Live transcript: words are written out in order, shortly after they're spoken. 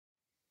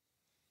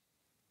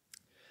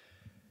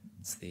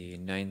It's the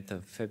 9th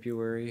of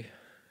February,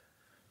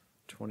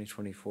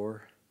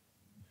 2024.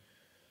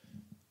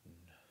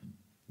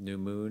 New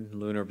moon,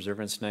 lunar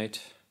observance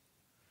night.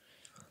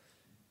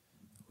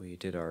 We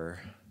did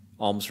our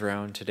alms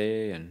round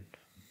today, and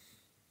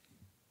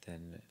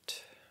then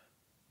at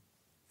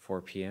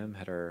 4 p.m.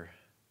 had our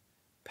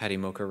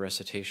Patimokkha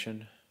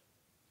recitation.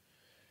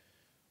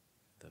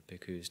 The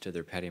bhikkhus did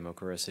their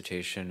Patimokkha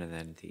recitation, and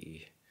then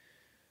the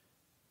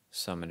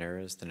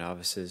samaneras, the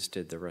novices,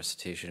 did the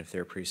recitation of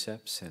their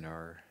precepts, and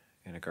our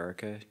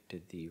anagarika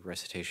did the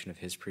recitation of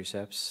his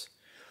precepts.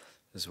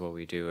 This is what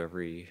we do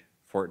every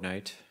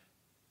fortnight,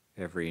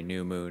 every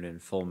new moon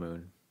and full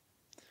moon.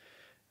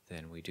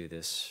 Then we do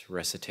this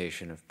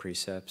recitation of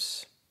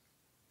precepts.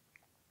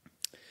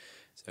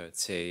 So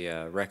it's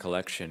a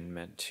recollection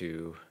meant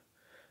to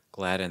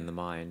gladden the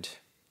mind,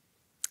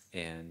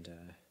 and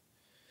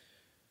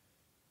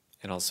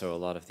also a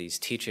lot of these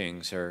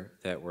teachings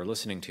that we're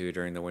listening to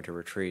during the winter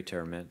retreat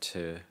are meant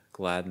to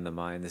gladden the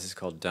mind. This is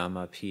called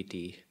Dhamma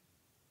Piti.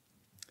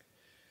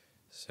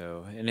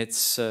 So, and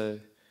it's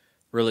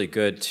really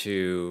good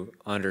to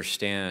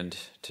understand,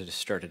 to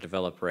start to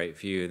develop right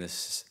view.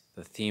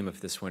 The theme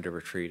of this winter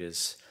retreat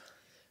is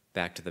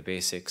back to the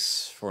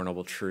basics, Four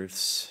Noble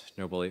Truths,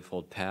 Noble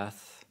Eightfold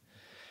Path.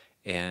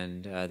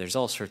 And there's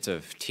all sorts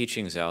of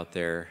teachings out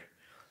there,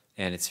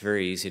 and it's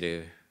very easy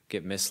to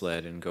get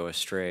misled and go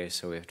astray,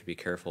 so we have to be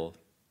careful.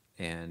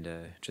 And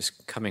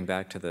just coming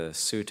back to the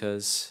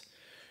suttas,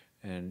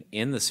 and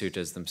in the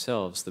suttas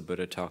themselves, the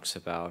Buddha talks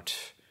about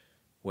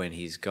when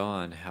he's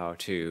gone, how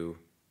to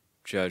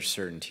judge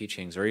certain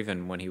teachings, or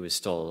even when he was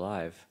still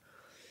alive.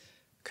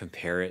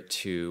 Compare it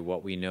to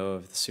what we know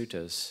of the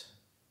suttas.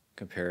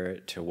 Compare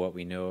it to what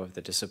we know of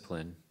the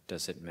discipline.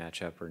 Does it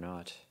match up or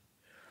not?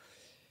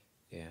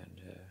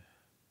 And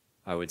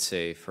I would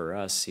say for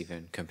us,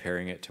 even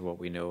comparing it to what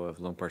we know of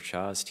Luang Por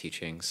Chah's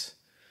teachings,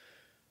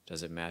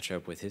 does it match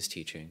up with his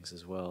teachings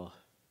as well?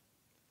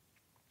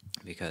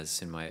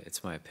 Because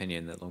it's my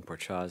opinion that Luang Por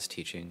Chah's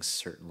teachings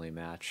certainly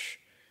match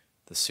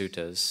the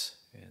suttas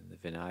and the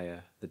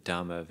Vinaya, the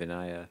Dhamma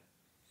Vinaya,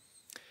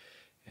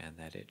 and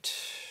that it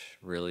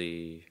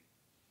really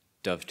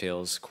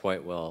dovetails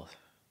quite well,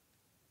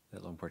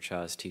 that Luang Por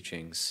Chah's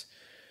teachings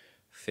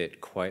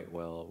fit quite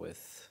well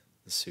with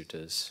the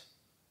suttas,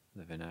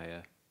 the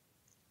Vinaya.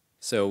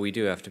 So we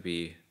do have to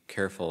be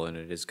careful, and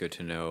it is good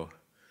to know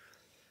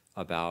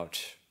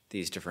about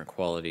these different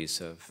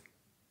qualities of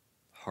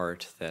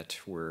heart that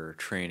we're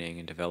training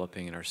and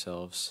developing in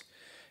ourselves.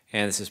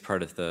 And this is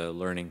part of the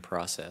learning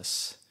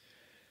process.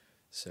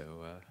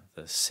 So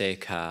the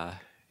Sekha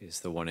is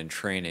the one in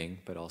training,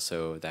 but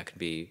also that can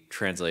be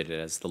translated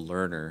as the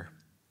learner.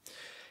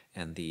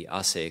 And the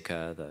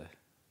Aseka,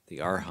 the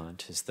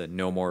Arhat, is the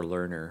no more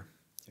learner.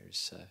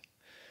 There's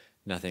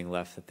nothing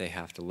left that they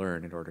have to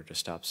learn in order to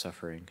stop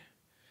suffering.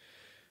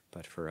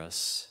 But for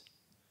us,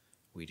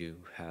 we do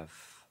have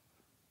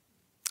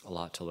a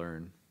lot to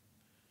learn,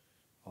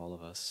 all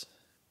of us.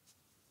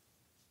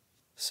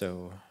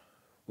 So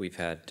we've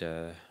had,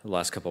 the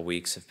last couple of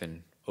weeks have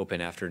been open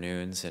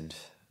afternoons, and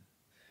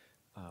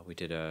we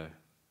did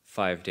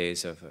 5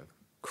 days of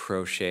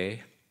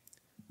crochet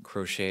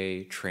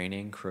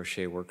training,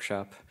 crochet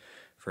workshop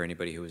for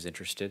anybody who was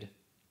interested.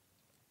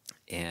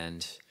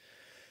 And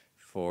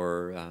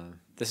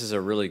this is a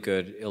really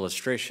good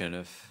illustration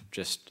of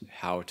just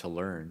how to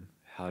learn,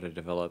 how to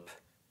develop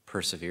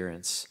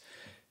perseverance,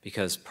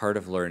 because part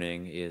of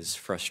learning is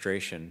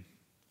frustration.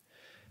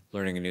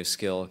 Learning a new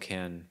skill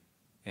can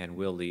and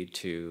will lead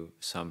to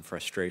some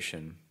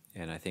frustration,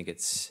 and I think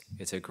it's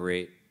a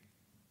great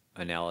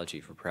analogy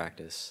for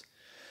practice.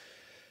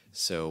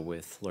 So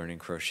with learning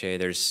crochet,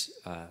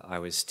 I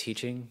was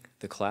teaching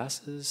the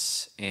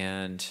classes,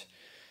 and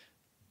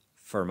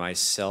for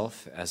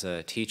myself as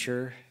a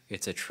teacher,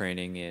 it's a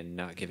training in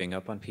not giving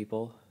up on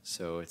people.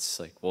 So it's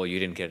like, well, you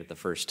didn't get it the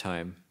first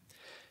time.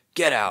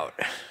 Get out!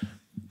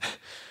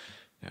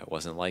 No, it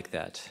wasn't like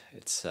that.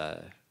 It's,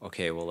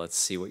 okay, well, let's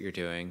see what you're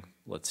doing.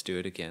 Let's do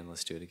it again,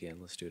 let's do it again,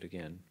 let's do it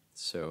again.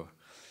 So,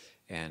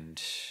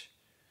 and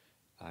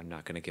I'm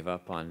not going to give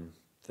up on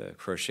the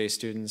crochet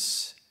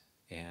students,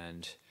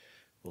 and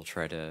we'll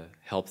try to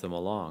help them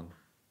along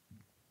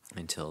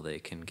until they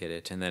can get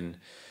it. And then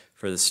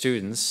for the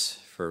students,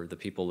 for the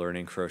people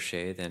learning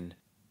crochet, then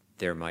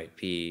there might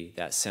be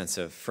that sense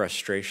of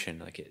frustration,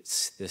 like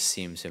this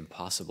seems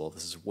impossible,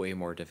 this is way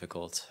more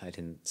difficult, I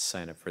didn't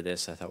sign up for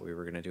this, I thought we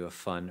were going to do a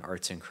fun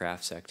arts and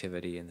crafts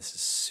activity, and this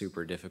is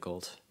super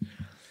difficult.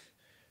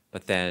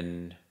 But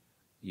then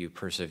you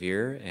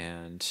persevere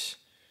and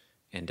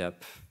end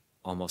up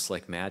almost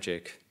like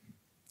magic,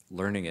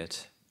 learning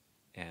it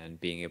and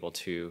being able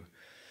to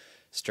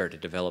start to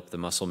develop the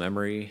muscle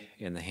memory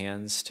in the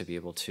hands to be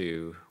able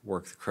to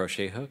work the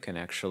crochet hook and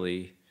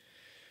actually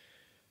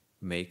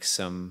make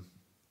some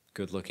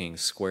good-looking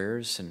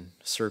squares and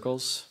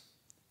circles.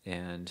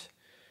 And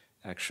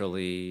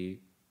actually,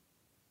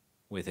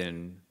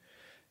 within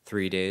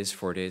 3 days,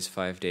 4 days,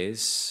 5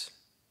 days,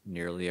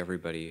 nearly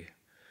everybody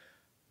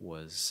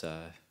was,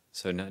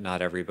 so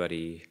not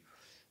everybody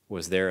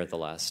was there at the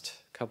last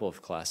couple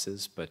of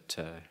classes, but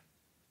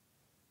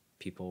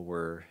people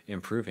were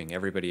improving.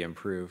 Everybody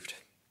improved.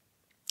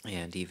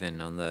 And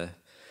even on the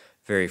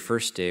very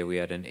first day, we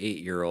had an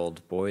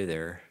 8-year-old boy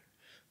there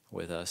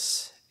with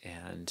us,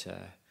 and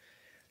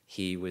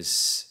he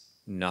was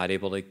not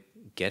able to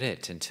get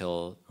it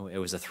until it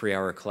was a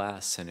 3-hour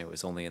class, and it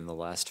was only in the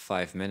last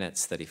 5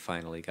 minutes that he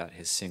finally got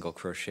his single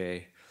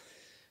crochet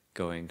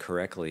going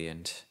correctly.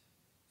 And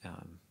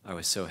I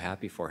was so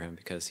happy for him,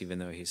 because even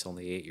though he's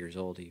only 8 years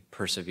old, he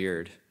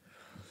persevered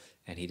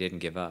and he didn't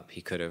give up.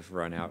 He could have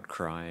run out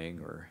crying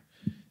or,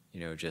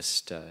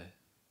 just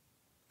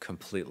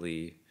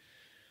completely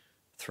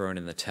thrown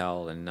in the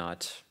towel and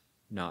not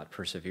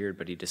persevered,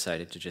 but he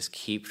decided to just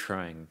keep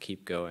trying,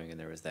 keep going, and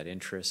there was that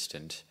interest.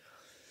 And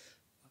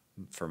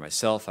for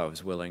myself, I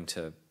was willing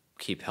to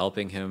keep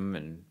helping him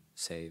and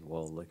say,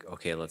 well, look,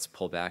 okay, let's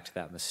pull back to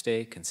that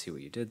mistake and see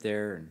what you did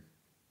there.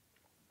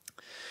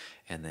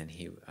 And then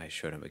I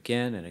showed him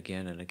again and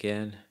again and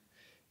again,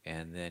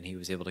 and then he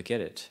was able to get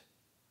it,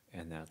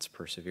 and that's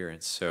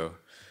perseverance. So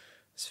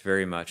it's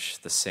very much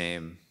the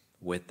same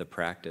with the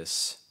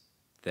practice,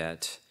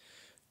 that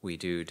we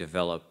do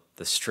develop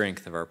the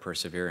strength of our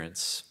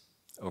perseverance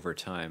over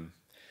time,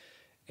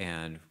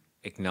 and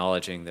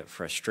acknowledging that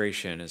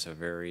frustration is a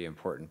very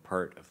important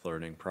part of the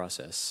learning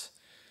process.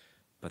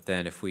 But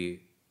then if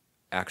we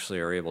actually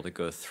are able to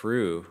go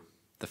through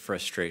the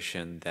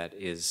frustration that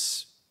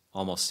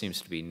almost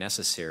seems to be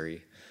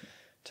necessary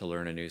to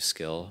learn a new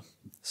skill,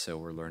 so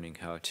we're learning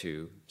how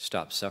to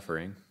stop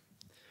suffering,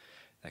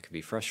 that can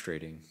be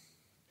frustrating.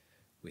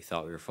 We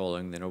thought we were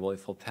following the Noble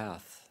Eightfold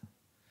Path.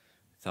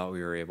 We thought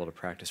we were able to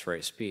practice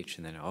right speech,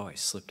 and then, I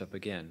slipped up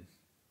again.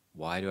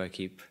 Why do I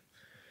keep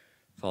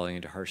falling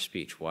into harsh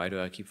speech? Why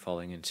do I keep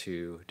falling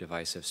into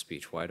divisive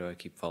speech? Why do I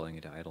keep falling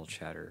into idle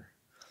chatter?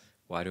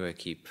 Why do I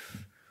keep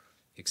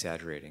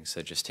exaggerating?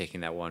 So just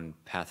taking that one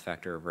path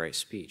factor of right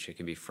speech, it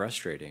can be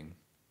frustrating.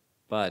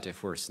 But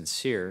if we're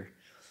sincere,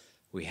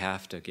 we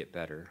have to get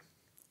better.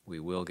 We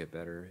will get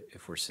better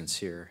if we're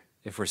sincere.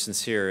 If we're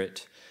sincere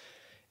at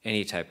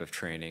any type of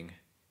training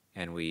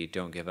and we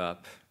don't give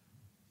up,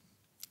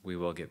 we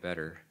will get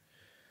better.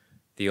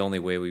 The only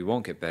way we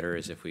won't get better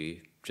is if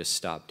we just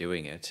stop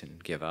doing it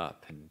and give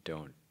up and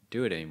don't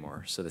do it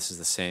anymore. So this is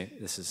the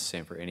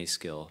same for any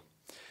skill.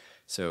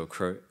 So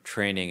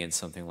training in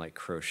something like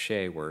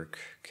crochet work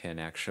can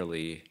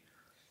actually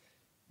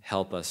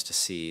help us to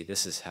see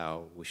this is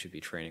how we should be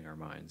training our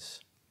minds.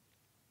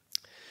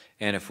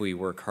 And if we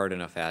work hard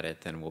enough at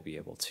it, then we'll be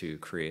able to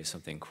create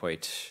something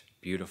quite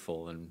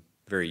beautiful and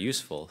very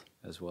useful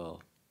as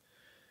well.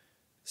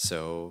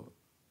 So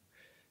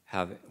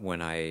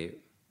when I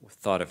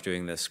thought of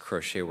doing this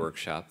crochet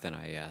workshop, then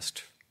I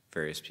asked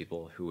various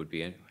people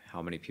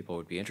how many people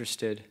would be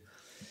interested.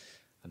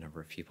 A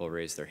number of people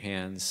raised their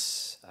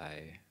hands.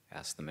 I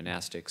asked the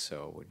monastics,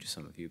 so would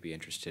some of you be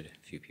interested?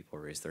 A few people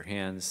raised their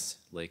hands.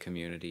 Lay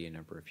community, a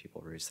number of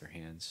people raised their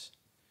hands.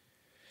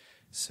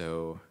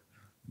 So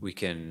we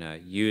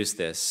can use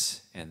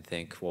this and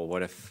think, well,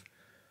 what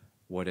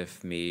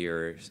if me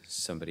or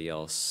somebody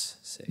else,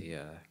 say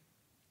a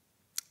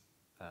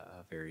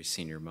very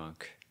senior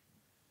monk,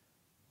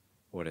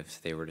 what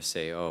if they were to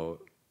say,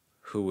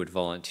 who would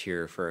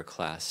volunteer for a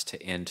class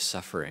to end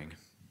suffering?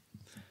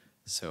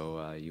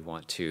 So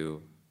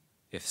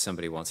if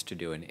somebody wants to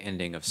do an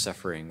ending of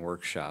suffering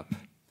workshop,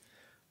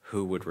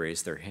 who would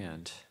raise their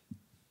hand?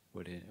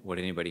 Would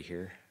anybody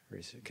here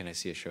raise it? Can I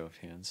see a show of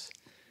hands?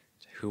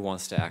 Who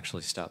wants to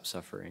actually stop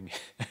suffering?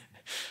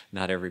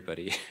 Not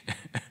everybody.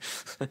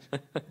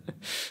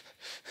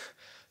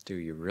 Do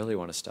you really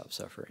want to stop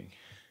suffering?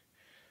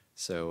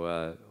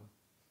 So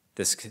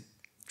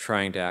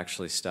trying to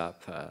actually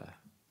stop,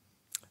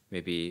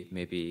 maybe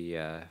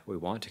we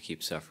want to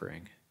keep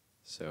suffering.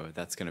 So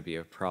that's going to be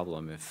a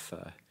problem if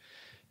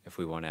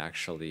we want to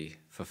actually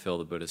fulfill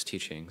the Buddha's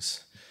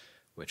teachings,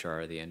 which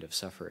are the end of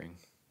suffering.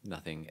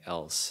 Nothing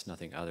else,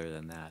 nothing other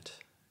than that.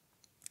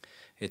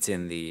 It's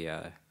in the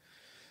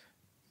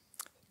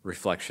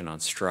reflection on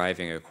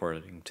striving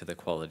according to the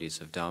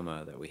qualities of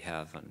Dhamma that we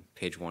have on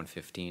page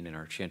 115 in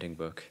our chanting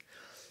book,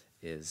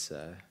 is,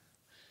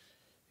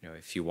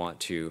 if you want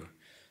to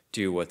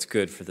do what's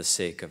good for the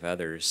sake of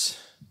others,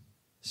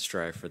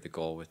 strive for the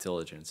goal with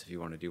diligence. If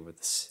you want to do what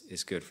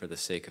is good for the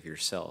sake of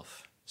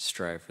yourself,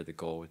 strive for the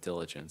goal with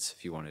diligence.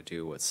 If you want to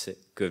do what's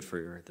good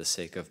for the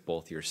sake of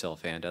both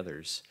yourself and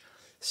others,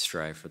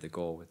 strive for the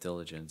goal with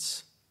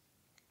diligence.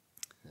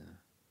 Yeah.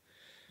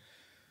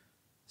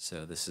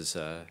 So that's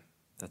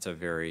a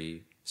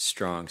very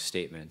strong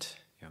statement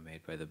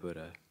made by the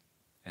Buddha,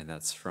 and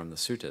that's from the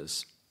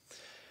suttas.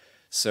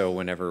 So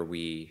whenever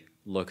we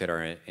look at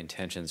our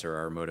intentions or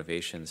our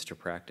motivations to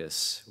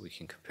practice, we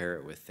can compare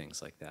it with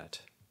things like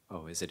that.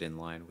 Is it in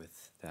line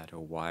with that?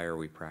 Why are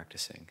we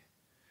practicing?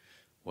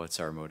 What's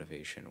our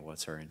motivation?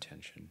 What's our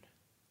intention?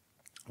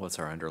 What's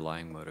our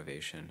underlying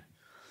motivation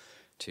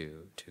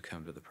to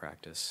come to the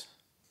practice?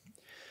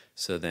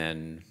 So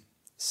then,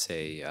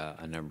 say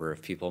a number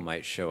of people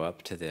might show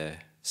up to the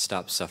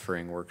Stop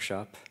Suffering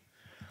workshop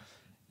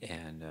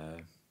and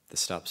the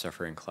Stop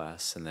Suffering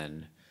class, and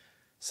then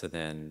So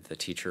then the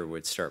teacher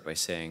would start by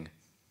saying,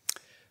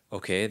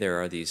 okay, there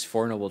are these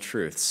Four Noble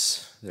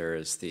Truths. There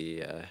is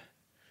there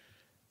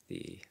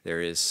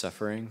is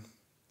suffering.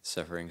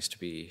 Suffering is to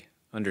be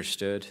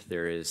understood.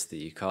 There is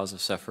the cause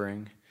of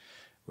suffering,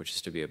 which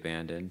is to be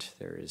abandoned.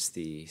 There is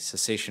the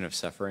cessation of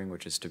suffering,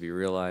 which is to be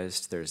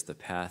realized. There's the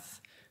path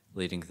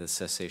leading to the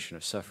cessation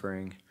of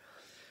suffering,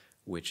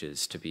 which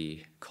is to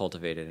be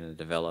cultivated and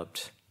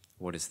developed.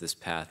 What is this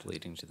path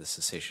leading to the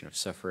cessation of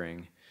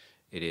suffering?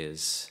 It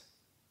is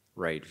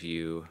right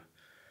view,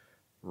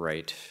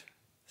 right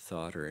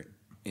thought or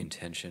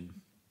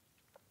intention,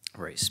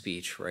 right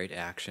speech, right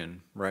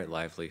action, right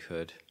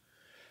livelihood,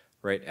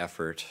 right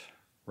effort,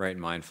 right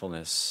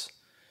mindfulness,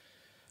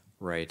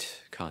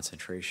 right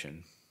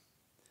concentration.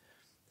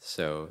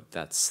 So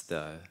that's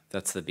the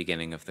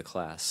beginning of the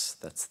class.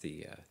 That's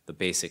the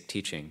basic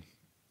teaching.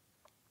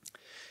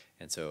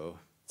 And so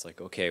it's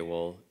like, okay,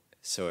 well,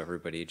 so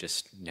everybody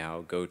just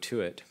now go to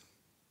it.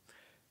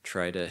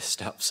 Try to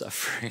stop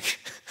suffering.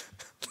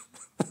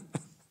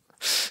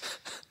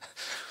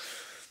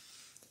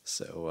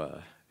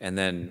 So, and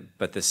then,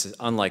 but this is,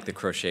 unlike the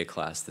crochet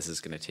class, this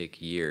is going to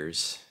take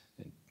years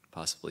and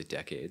possibly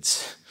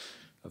decades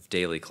of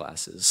daily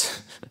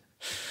classes.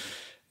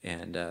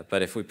 And,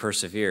 but if we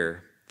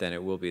persevere, then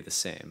it will be the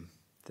same.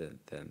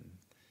 Then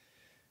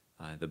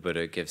the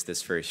Buddha gives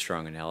this very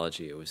strong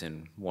analogy. It was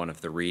in one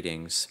of the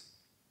readings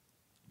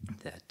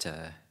that,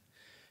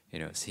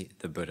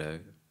 the Buddha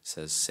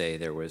says, say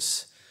there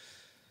was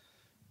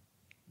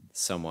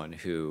someone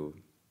who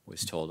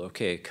was told,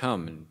 okay,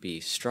 come and be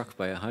struck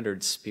by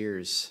 100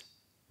 spears.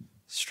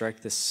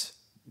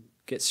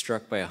 Get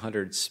struck by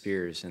 100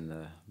 spears in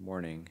the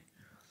morning,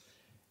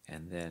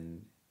 and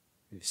then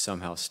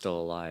somehow still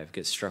alive,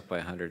 get struck by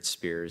 100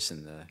 spears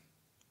in the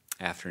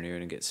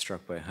afternoon and get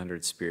struck by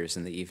 100 spears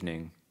in the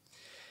evening,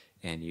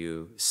 and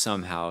you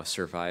somehow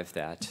survive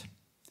that,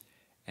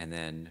 and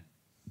then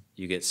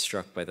you get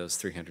struck by those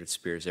 300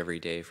 spears every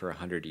day for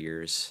 100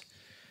 years.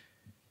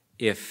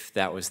 If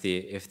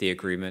the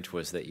agreement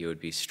was that you would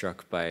be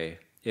struck by,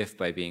 if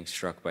by being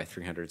struck by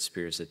 300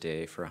 spears a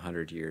day for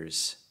 100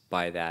 years,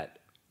 by that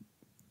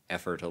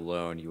effort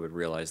alone, you would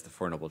realize the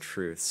Four Noble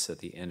Truths at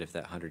the end of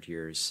that 100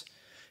 years,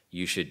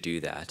 you should do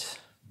that.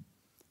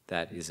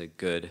 That is a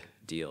good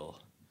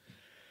deal.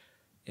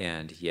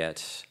 And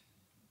yet,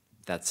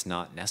 that's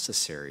not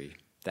necessary.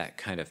 That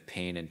kind of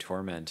pain and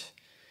torment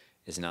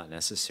is not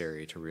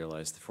necessary to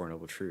realize the Four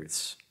Noble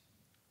Truths.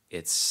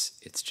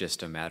 It's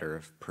just a matter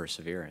of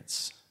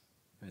perseverance.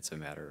 It's a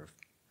matter of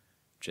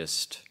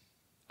just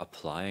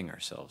applying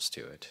ourselves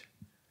to it.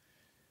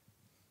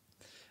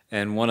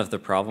 And one of the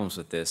problems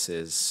with this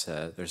is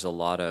there's a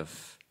lot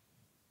of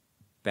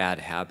bad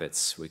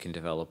habits we can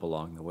develop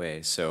along the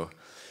way. So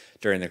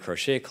during the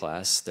crochet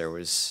class, there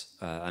was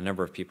a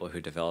number of people who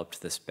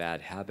developed this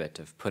bad habit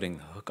of putting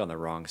the hook on the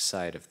wrong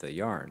side of the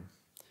yarn.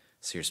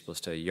 So you're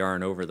supposed to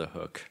yarn over the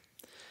hook,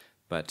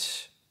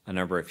 but a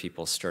number of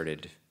people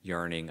started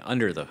yarning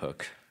under the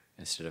hook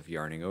instead of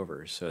yarning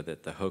over, so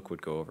that the hook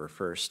would go over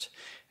first.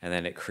 And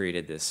then it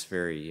created this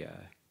very,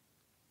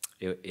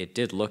 it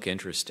did look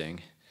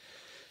interesting,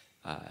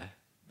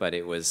 but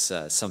it was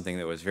something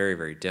that was very,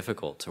 very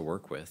difficult to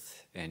work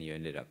with, and you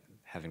ended up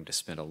having to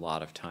spend a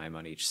lot of time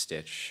on each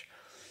stitch,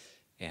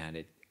 and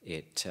it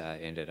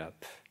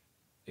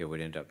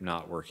would end up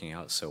not working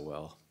out so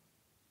well.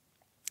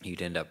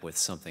 You'd end up with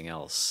something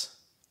else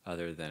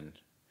other than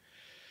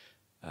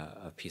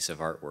a piece of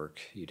artwork.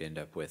 You'd end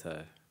up with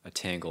a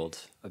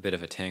bit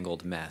of a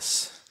tangled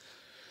mess.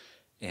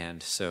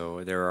 And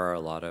so there are a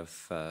lot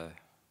of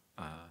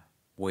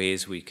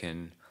ways we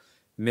can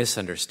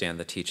misunderstand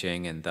the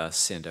teaching and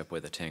thus end up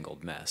with a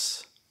tangled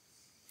mess.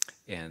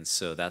 And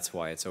so that's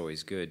why it's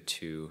always good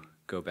to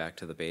go back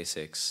to the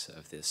basics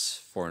of this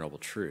Four Noble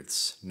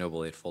Truths,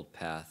 Noble Eightfold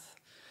Path,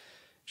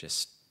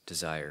 just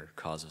desire,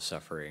 cause of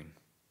suffering,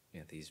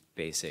 these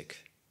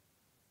basic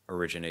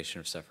origination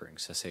of suffering,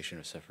 cessation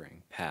of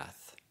suffering,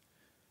 path,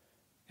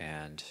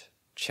 and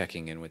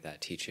checking in with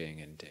that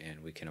teaching,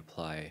 and we can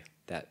apply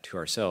that to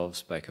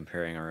ourselves by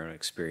comparing our own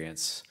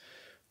experience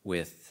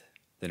with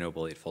the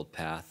Noble Eightfold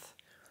Path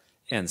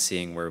and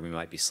seeing where we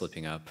might be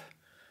slipping up,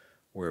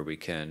 where we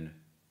can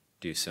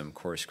do some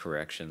course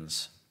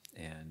corrections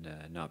and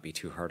not be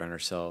too hard on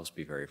ourselves,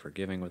 be very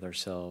forgiving with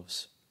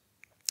ourselves,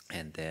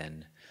 and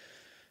then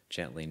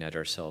gently nudge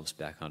ourselves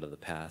back onto the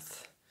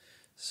path.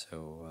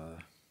 So,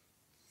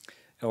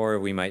 or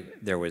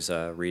there was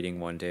a reading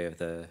one day of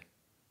the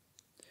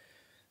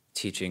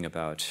teaching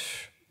about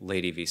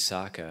Lady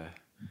Visakha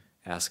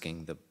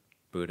asking the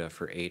Buddha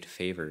for 8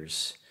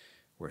 favors,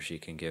 where she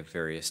can give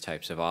various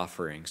types of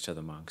offerings to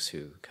the monks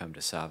who come to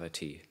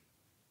Savatthi.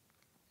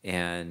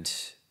 And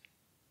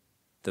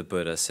the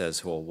Buddha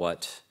says, well,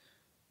 what,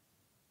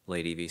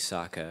 Lady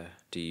Visakha,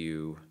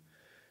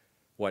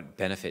 what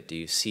benefit do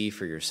you see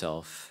for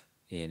yourself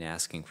in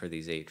asking for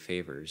these 8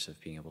 favors of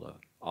being able to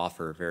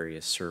offer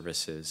various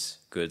services,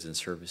 goods and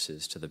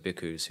services to the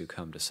bhikkhus who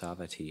come to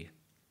Savatthi?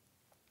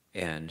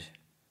 And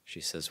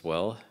she says,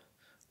 well,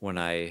 when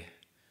I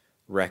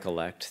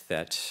recollect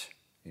that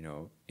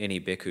any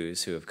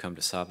bhikkhus who have come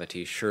to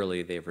Savatthi,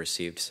 surely they've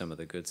received some of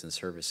the goods and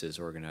services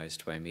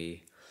organized by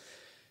me.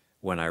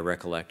 When I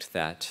recollect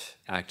that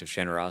act of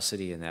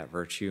generosity and that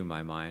virtue,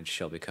 my mind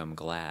shall become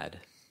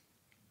glad.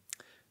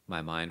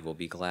 My mind will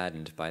be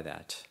gladdened by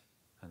that.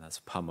 And that's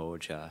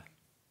pamoja.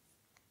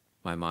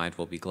 My mind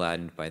will be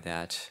gladdened by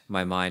that.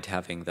 My mind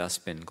having thus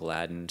been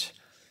gladdened,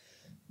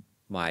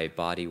 my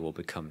body will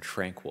become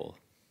tranquil.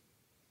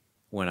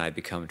 When I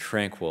become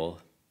tranquil,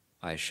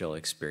 I shall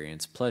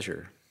experience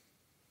pleasure.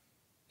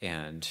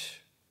 And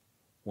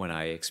when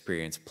I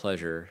experience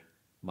pleasure,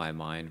 my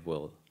mind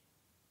will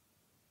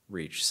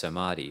reach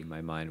samadhi.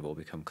 My mind will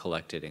become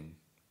collected and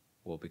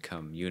will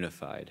become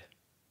unified.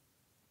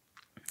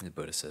 And the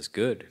Buddha says,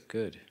 good,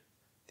 good.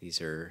 These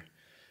are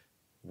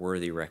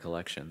worthy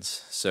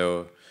recollections.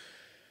 So,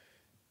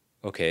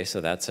 okay,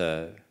 so that's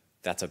a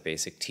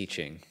basic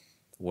teaching.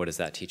 What is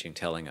that teaching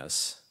telling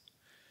us?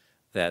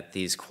 That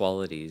these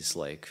qualities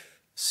like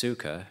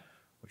sukha,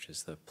 which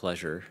is the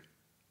pleasure,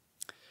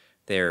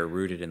 they are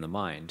rooted in the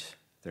mind.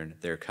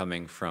 They're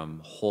coming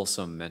from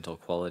wholesome mental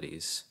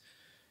qualities,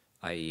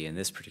 i.e. in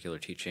this particular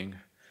teaching,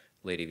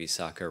 Lady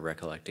Visakha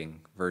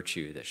recollecting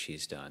virtue that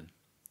she's done.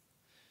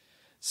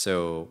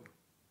 So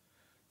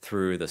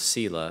through the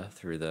sila,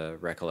 through the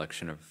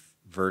recollection of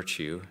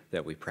virtue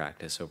that we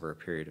practice over a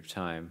period of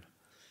time,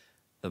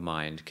 the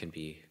mind can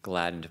be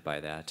gladdened by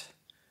that.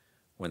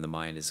 When the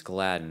mind is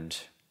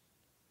gladdened,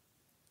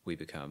 we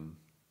become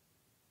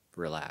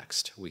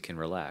relaxed. We can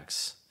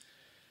relax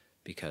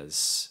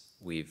because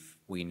we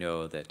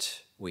know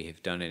that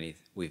we've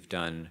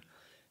done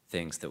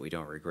things that we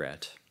don't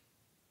regret.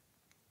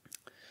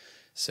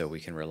 So we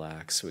can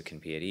relax, we can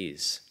be at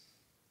ease.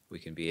 We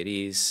can be at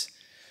ease.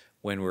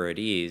 When we're at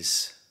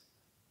ease,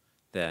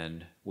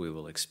 then we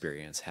will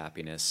experience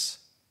happiness.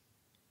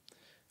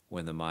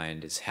 When the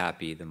mind is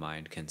happy, the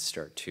mind can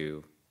start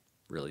to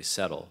really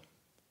settle.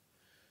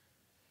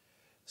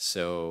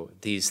 So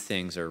these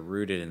things are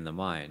rooted in the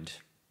mind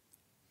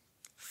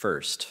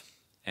first,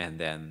 and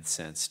then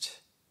sensed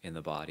in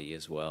the body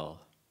as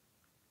well.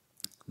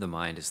 The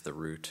mind is the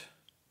root.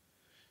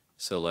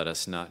 So let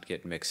us not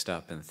get mixed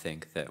up and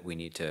think that we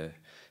need to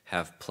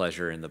have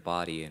pleasure in the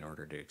body in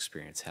order to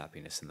experience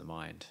happiness in the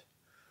mind.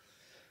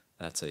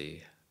 That's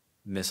a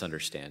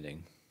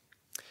misunderstanding.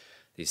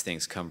 These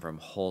things come from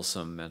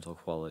wholesome mental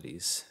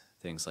qualities,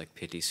 things like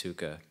piti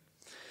sukha.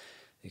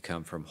 They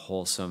come from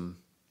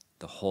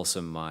the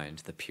wholesome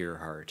mind, the pure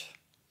heart,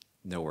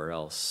 nowhere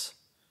else.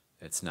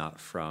 It's not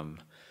from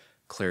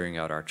clearing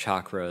out our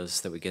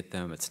chakras that we get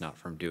them. It's not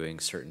from doing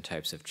certain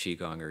types of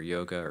qigong or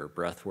yoga or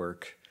breath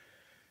work.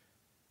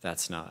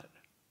 That's not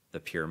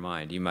the pure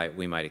mind.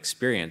 We might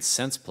experience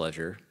sense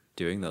pleasure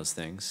doing those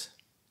things,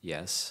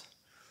 yes.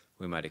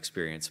 We might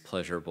experience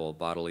pleasurable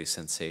bodily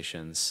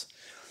sensations.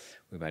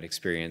 We might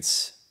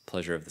experience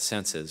pleasure of the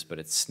senses, but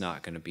it's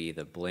not going to be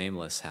the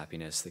blameless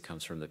happiness that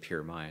comes from the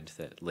pure mind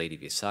that Lady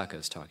Visakha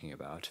is talking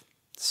about.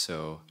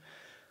 So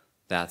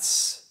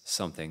that's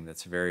something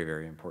that's very,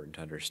 very important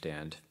to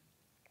understand.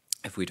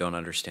 If we don't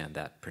understand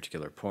that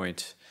particular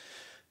point,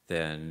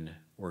 then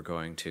we're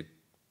going to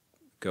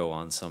go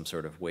on some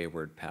sort of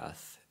wayward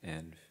path,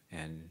 and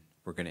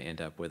we're going to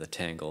end up with a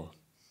tangled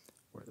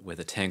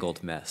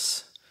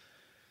mess.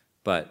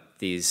 But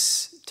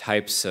these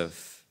types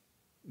of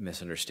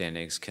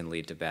misunderstandings can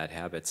lead to bad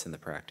habits in the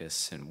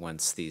practice, and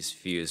once these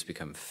views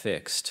become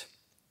fixed,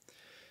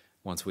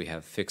 once we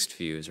have fixed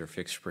views or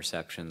fixed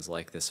perceptions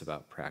like this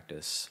about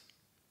practice,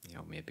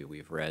 maybe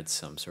we've read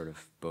some sort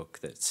of book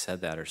that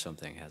said that or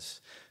something,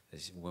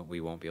 we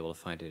won't be able to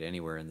find it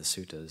anywhere in the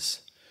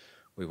suttas.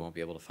 We won't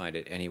be able to find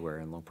it anywhere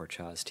in Luang Por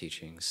Cha's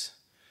teachings,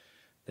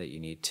 that you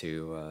need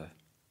to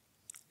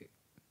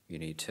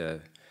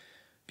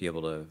be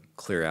able to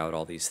clear out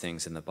all these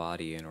things in the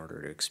body in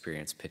order to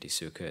experience piti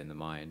sukha in the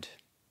mind.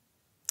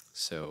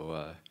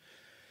 So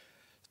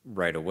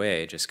right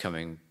away, just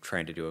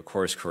trying to do a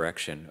course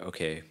correction,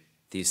 okay,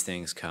 these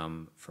things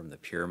come from the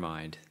pure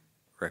mind,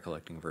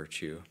 recollecting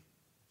virtue,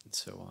 and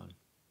so on.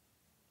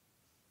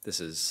 This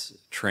is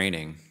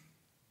training.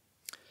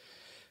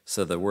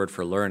 So the word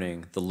for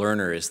learning, the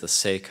learner is the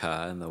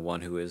sekha, and the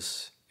one who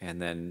is,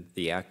 and then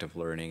the act of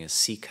learning is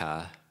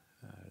sikha,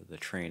 the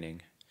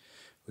training.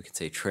 We could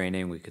say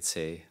training, we could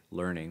say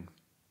learning.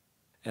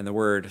 And the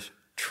word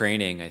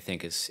training, I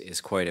think,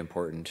 is quite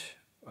important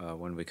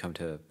when we come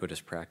to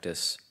Buddhist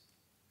practice.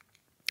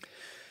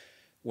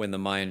 When the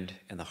mind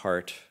and the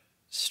heart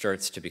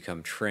starts to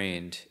become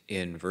trained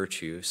in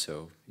virtue,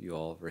 so you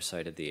all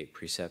recited the 8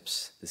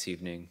 precepts this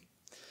evening,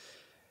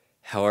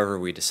 however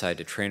we decide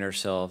to train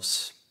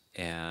ourselves,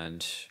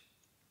 and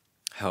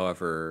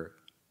however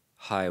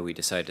high we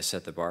decide to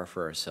set the bar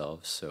for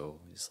ourselves. So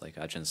it's like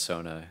Ajahn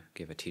Sona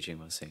gave a teaching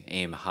once saying,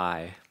 aim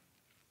high.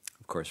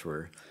 Of course,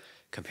 we're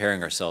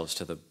comparing ourselves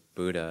to the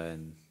Buddha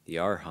and the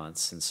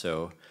Arhants, and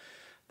so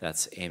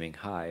that's aiming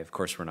high. Of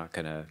course, we're not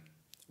going to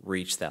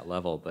reach that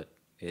level, but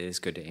it is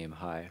good to aim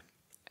high.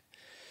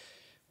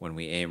 When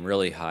we aim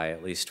really high,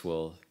 at least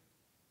we're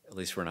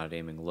not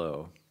aiming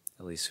low.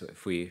 At least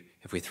if we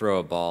throw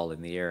a ball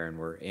in the air and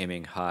we're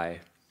aiming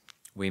high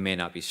We may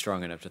not be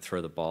strong enough to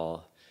throw the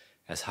ball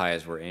as high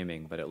as we're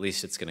aiming, but at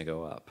least it's going to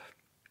go up.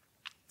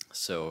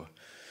 So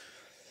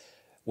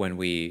when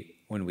we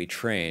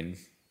train,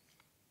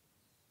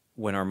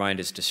 when our mind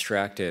is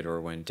distracted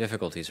or when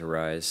difficulties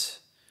arise,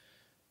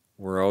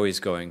 we're always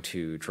going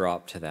to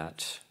drop to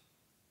that,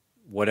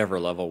 whatever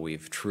level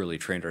we've truly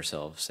trained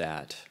ourselves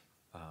at.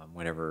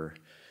 Whenever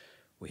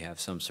we have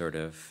some sort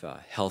of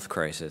health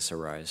crisis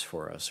arise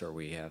for us, or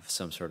we have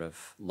some sort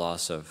of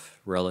loss of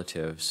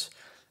relatives,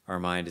 our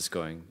mind is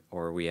going,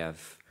 or we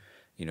have,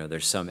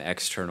 there's some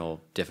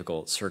external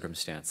difficult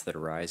circumstance that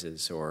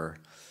arises, or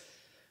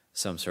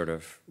some sort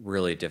of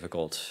really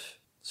difficult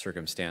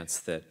circumstance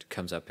that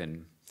comes up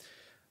in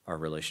our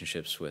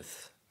relationships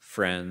with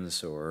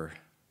friends or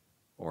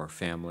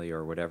family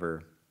or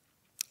whatever,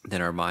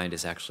 then our mind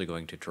is actually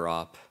going to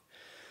drop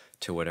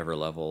to whatever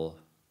level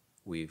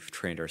we've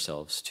trained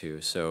ourselves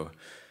to. So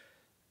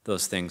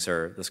those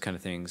kind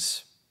of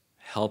things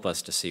help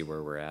us to see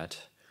where we're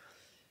at.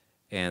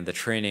 And the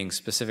training,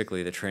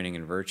 specifically the training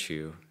in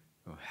virtue,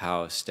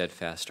 how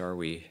steadfast are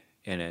we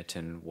in it,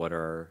 and what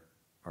are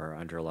our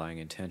underlying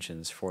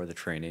intentions for the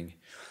training?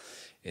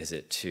 Is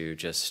it to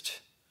just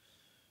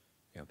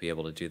be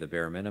able to do the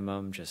bare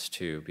minimum, just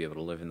to be able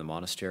to live in the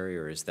monastery,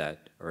 or is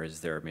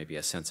there maybe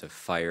a sense of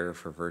fire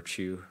for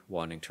virtue,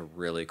 wanting to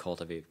really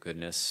cultivate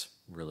goodness,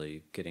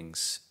 really getting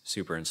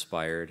super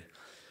inspired,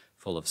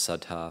 full of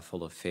saddha,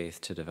 full of faith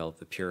to develop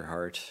the pure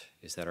heart?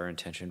 Is that our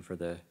intention for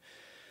the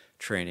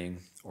training,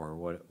 or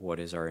what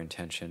is our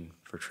intention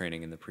for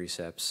training in the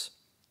precepts?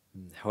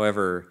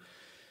 However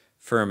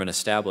firm and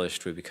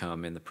established we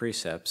become in the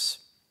precepts,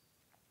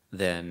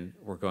 then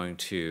we're going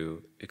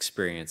to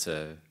experience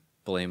a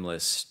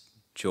blameless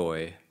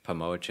joy,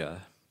 pamoja.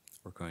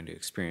 We're going to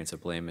experience a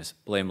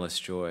blameless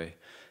joy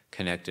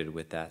connected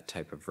with that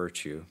type of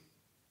virtue.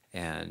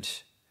 And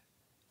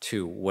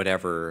to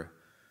whatever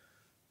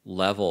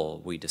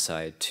level we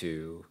decide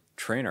to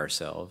train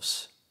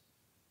ourselves,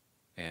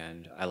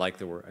 and I like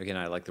the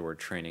word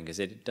training, because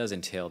it does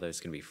entail there's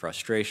going to be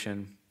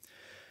frustration,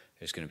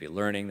 there's going to be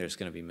learning, there's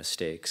going to be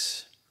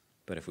mistakes.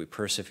 But if we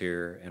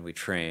persevere and we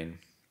train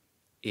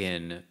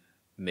in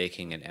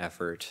making an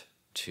effort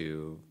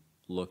to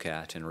look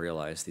at and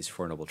realize these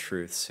Four Noble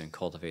Truths and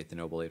cultivate the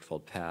Noble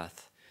Eightfold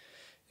Path,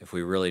 if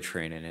we really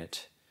train in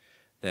it,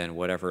 then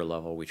whatever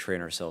level we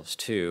train ourselves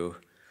to,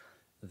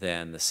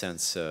 then the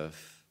sense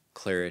of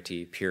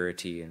clarity,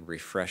 purity, and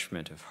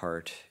refreshment of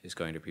heart is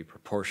going to be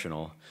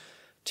proportional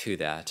to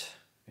that.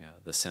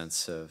 The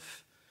sense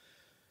of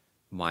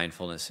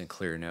mindfulness and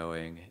clear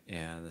knowing,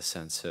 and the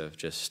sense of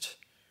just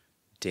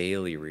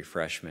daily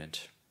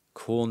refreshment,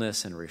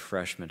 coolness and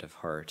refreshment of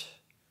heart.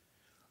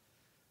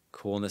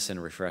 Coolness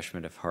and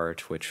refreshment of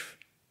heart, which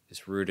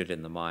is rooted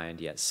in the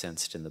mind yet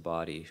sensed in the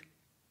body.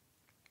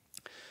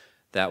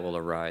 That will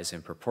arise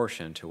in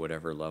proportion to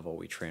whatever level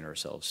we train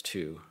ourselves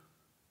to.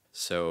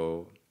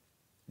 So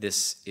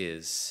this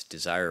is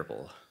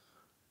desirable.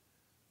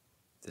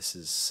 This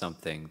is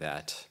something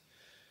that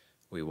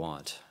we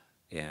want.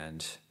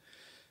 And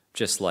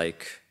just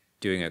like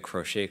doing a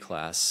crochet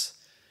class,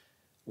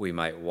 we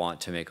might want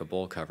to make a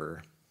bowl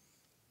cover,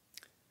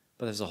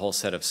 but there's a whole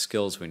set of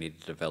skills we need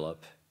to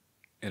develop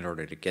in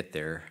order to get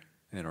there,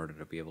 in order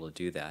to be able to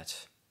do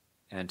that,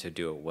 and to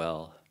do it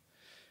well.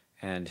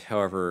 And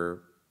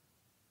however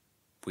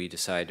we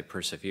decide to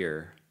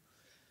persevere,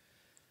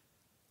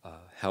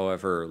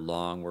 however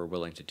long we're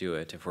willing to do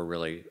it, if we're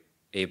really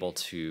able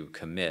to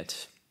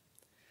commit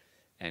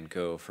and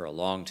go for a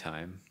long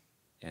time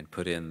and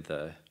put in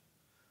the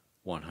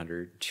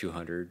 100,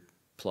 200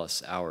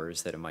 plus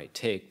hours that it might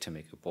take to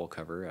make a bowl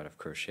cover out of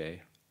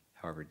crochet,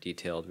 however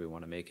detailed we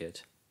want to make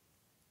it.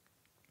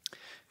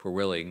 If we're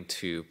willing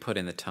to put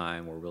in the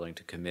time, we're willing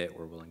to commit,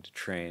 we're willing to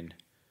train,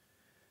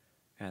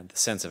 and the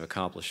sense of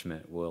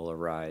accomplishment will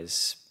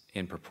arise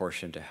in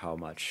proportion to how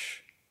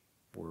much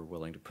we're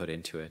willing to put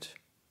into it.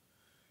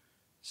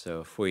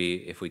 So if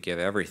we give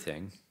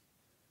everything,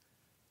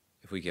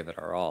 if we give it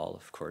our all,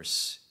 of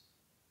course,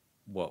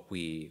 what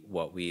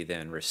we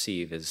then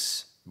receive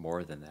is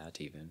more than that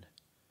even.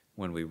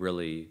 When we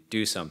really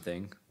do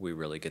something, we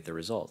really get the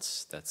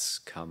results. That's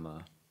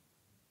karma.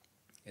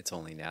 It's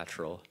only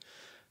natural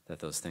that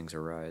those things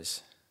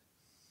arise.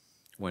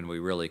 When we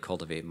really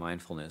cultivate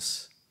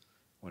mindfulness,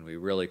 when we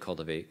really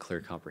cultivate clear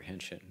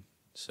comprehension,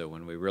 so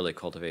when we really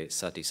cultivate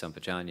sati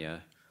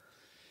sampajanya,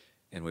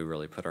 and we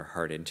really put our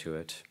heart into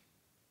it,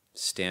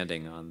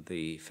 standing on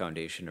the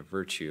foundation of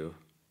virtue,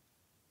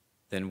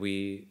 then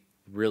we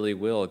really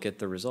will get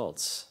the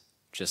results,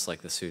 just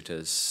like the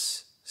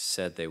suttas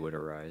said they would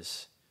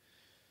arise.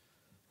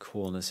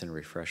 Coolness and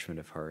refreshment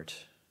of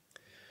heart.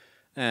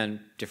 And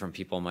different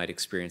people might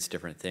experience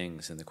different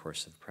things in the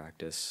course of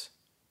practice.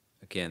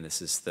 Again,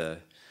 this is the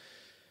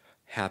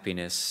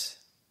happiness,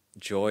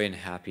 joy and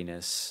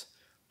happiness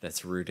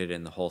that's rooted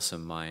in the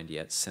wholesome mind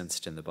yet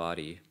sensed in the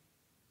body.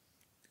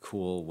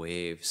 Cool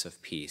waves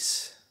of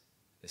peace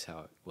is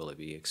how will it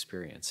be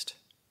experienced.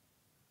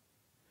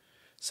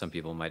 Some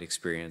people might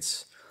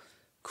experience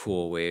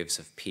cool waves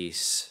of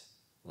peace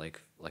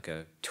like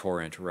a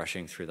torrent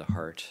rushing through the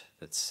heart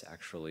that's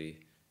actually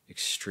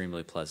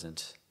extremely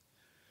pleasant.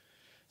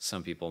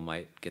 Some people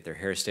might get their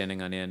hair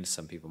standing on end.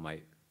 Some people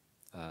might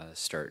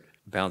start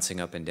bouncing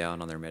up and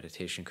down on their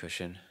meditation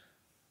cushion.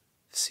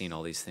 I've seen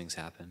all these things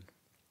happen.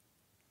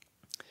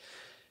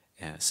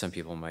 And some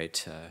people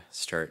might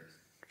start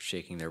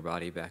shaking their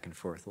body back and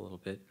forth a little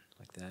bit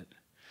like that.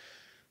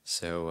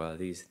 So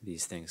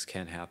these things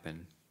can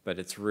happen, but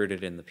it's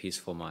rooted in the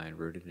peaceful mind,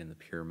 rooted in the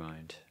pure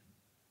mind.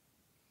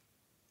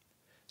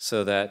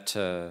 So that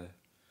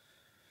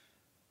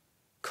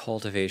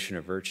cultivation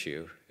of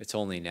virtue, it's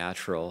only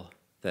natural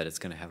that it's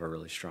going to have a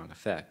really strong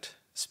effect,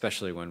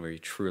 especially when we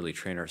truly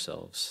train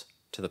ourselves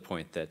to the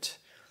point that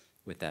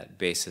with that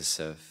basis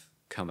of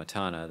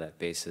kammatthana, that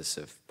basis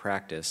of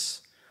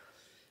practice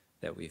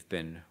that we've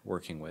been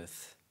working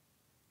with,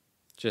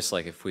 just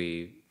like if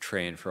we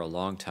train for a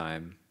long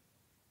time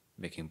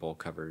making bowl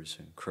covers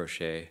and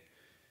crochet,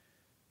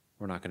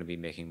 we're not going to be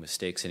making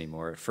mistakes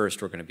anymore. At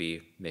first, we're going to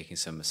be making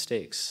some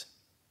mistakes.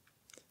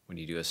 When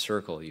you do a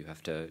circle, you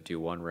have to do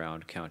one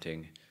round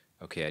counting,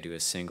 okay, I do a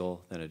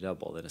single, then a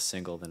double, then a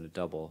single, then a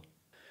double.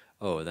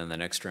 Oh, then the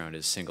next round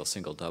is single,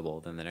 single, double.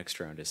 Then the next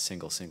round is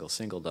single, single,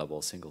 single,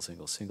 double, single,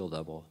 single, single,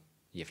 double.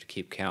 You have to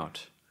keep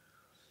count.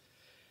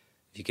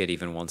 If you get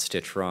even one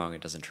stitch wrong,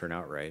 it doesn't turn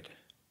out right.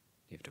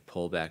 You have to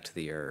pull back to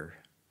the error.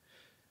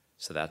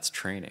 So that's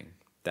training.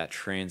 That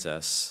trains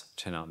us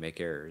to not make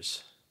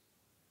errors.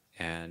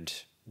 And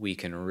we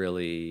can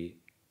really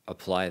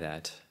apply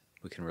that.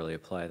 We can really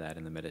apply that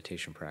in the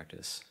meditation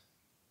practice.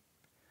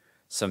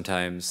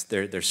 Sometimes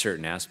there's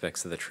certain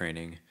aspects of the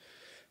training.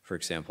 For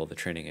example, the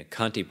training at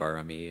Kanti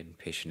Barami and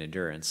patient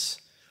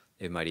endurance,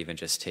 it might even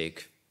just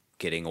take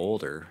getting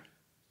older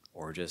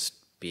or just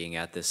being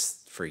at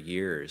this for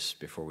years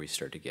before we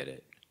start to get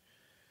it.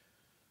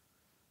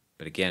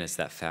 But again, it's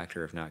that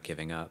factor of not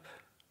giving up.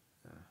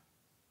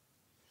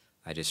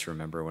 I just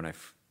remember when I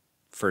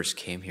first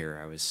came here,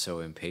 I was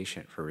so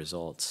impatient for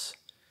results.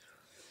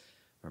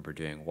 I remember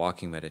doing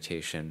walking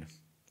meditation,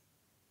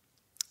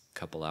 a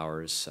couple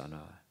hours on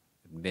a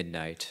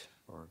midnight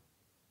or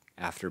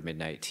after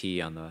midnight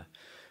tea on the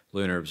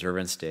lunar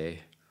observance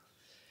day.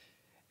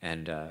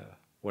 And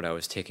what I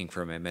was taking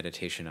for my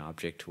meditation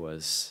object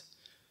was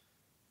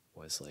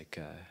like,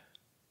 I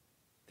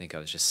think I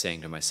was just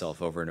saying to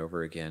myself over and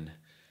over again,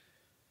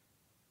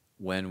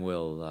 when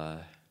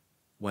will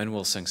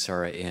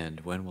samsara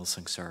end? When will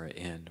samsara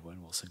end?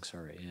 When will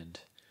samsara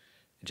end?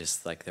 And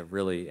just like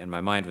and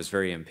my mind was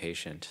very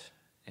impatient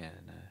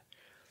and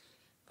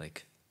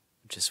like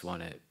just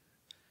want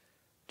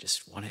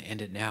to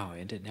end it now,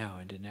 end it now,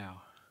 end it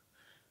now.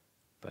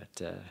 But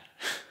it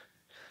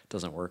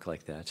doesn't work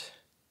like that.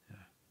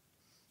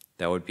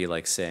 That would be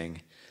like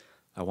saying,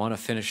 I want a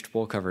finished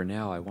bowl cover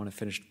now, I want a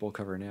finished bowl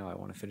cover now, I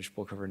want a finished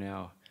bowl cover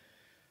now.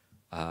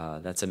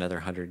 That's another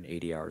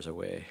 180 hours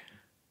away.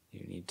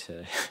 You need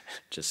to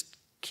just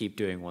keep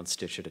doing one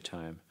stitch at a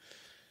time.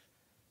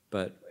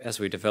 But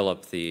as we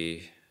develop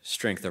the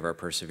strength of our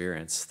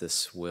perseverance,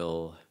 this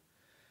will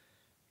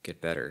get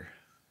better.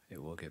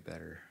 It will get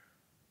better.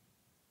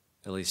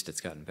 At least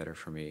it's gotten better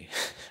for me.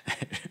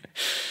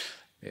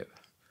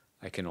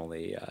 I can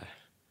only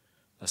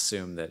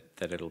assume that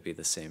it'll be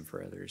the same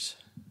for others.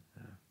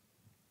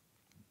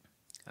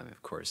 I mean,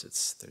 of course,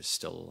 there's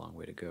still a long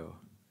way to go.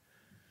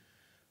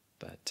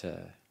 But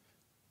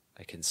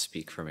I can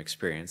speak from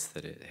experience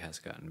that it has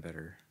gotten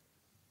better.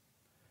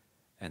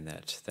 And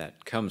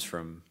that comes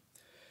from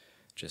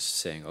just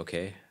saying,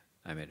 okay,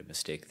 I made a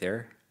mistake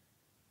there.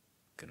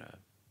 I'm gonna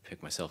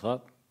pick myself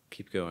up,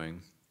 keep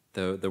going.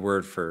 The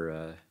word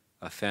for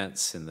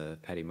offense in the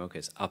Patimokkha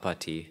is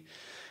apati,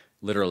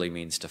 literally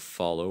means to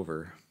fall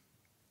over.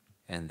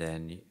 And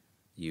then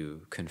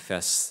you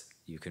confess,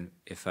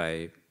 if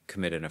I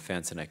commit an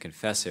offense and I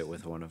confess it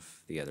with one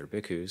of the other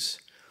bhikkhus,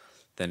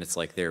 then it's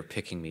like they're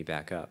picking me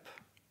back up.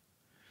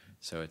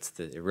 So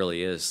it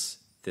really is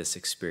this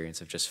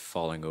experience of just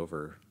falling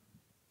over,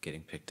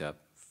 getting picked up,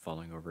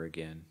 falling over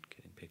again,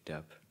 getting picked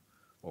up.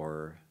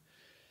 Or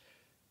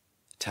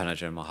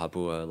Tanajan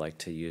Mahabua like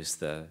to use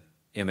the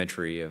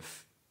imagery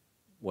of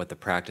what the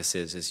practice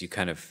is you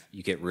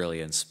get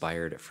really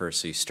inspired at first.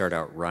 So you start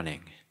out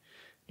running.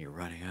 You're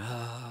running,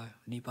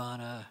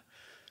 Nibbana.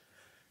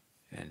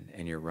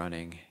 And you're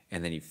running,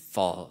 and then you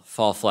fall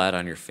flat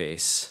on your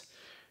face,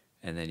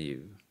 and then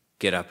you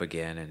get up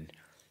again, and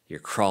you're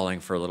crawling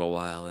for a little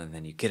while, and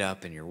then you get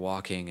up and you're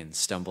walking and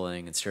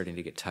stumbling and starting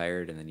to get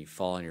tired, and then you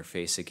fall on your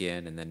face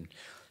again, and then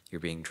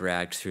you're being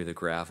dragged through the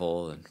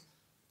gravel and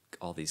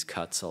all these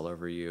cuts all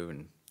over you,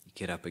 and you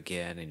get up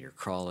again and you're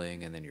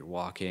crawling, and then you're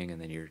walking,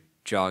 and then you're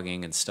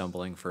jogging and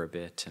stumbling for a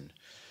bit,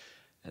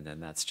 and then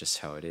that's just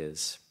how it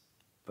is.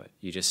 But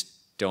you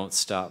just don't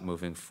stop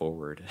moving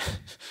forward,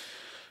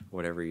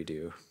 whatever you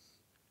do.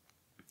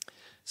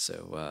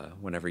 So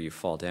whenever you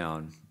fall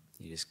down,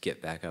 you just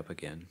get back up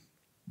again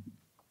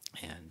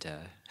and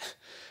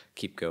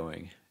keep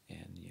going,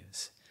 and you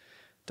just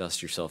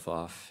dust yourself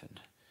off,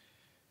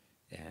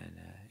 and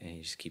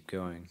you just keep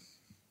going,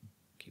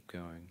 keep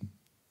going.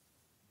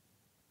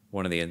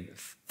 one of the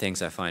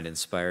things I find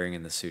inspiring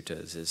in the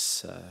suttas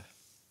is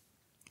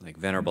like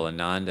Venerable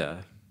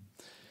Ananda.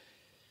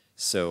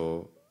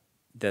 So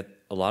that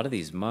a lot of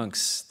these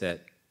monks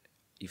that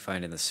you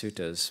find in the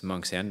suttas,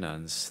 monks and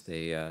nuns,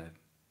 they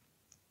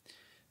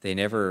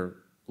never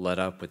let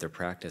up with their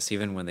practice,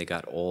 even when they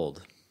got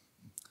old.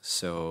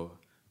 So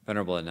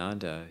Venerable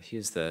Ananda,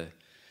 I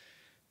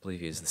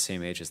believe he is the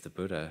same age as the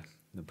Buddha.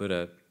 The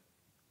Buddha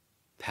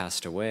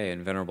passed away,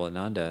 and Venerable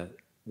Ananda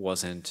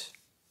wasn't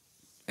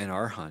an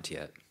arhat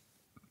yet.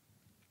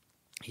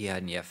 He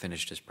hadn't yet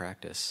finished his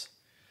practice.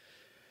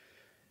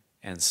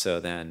 And so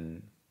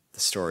then the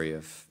story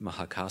of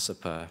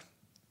Mahakassapa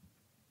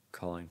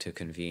calling to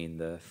convene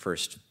the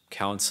first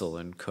council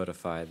and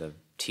codify the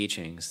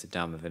teachings, the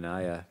Dhamma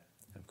Vinaya.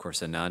 Of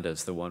course, Ananda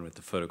is the one with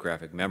the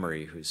photographic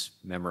memory who's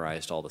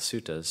memorized all the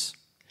suttas.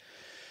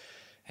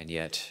 And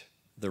yet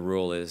the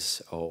rule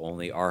is,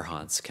 only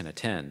arhats can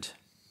attend.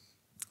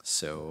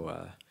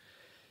 So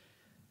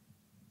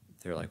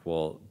they're like,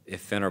 well,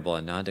 if Venerable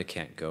Ananda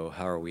can't go,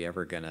 how are we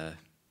ever going to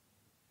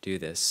do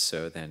this?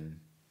 So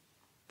then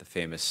the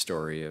famous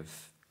story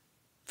of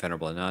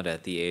Venerable Ananda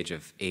at the age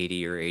of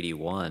 80 or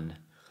 81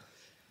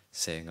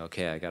 saying,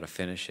 okay, I got to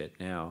finish it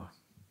now.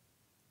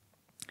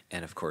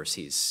 And of course,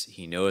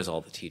 he knows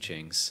all the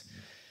teachings.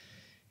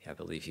 I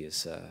believe he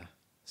is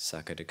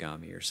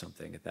Sakadagami or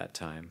something at that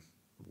time,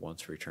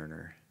 once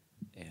returner.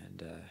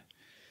 And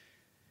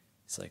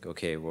it's like,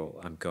 okay, well,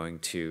 I'm going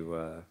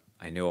to,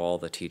 I know all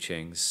the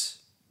teachings,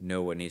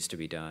 know what needs to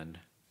be done,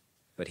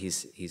 but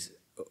he's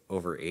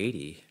over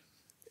 80,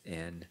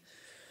 and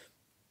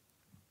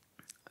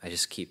I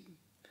just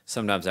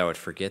sometimes I would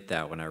forget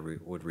that when I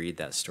would read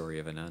that story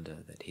of Ananda,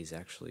 that he's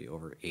actually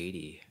over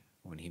 80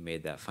 when he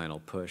made that final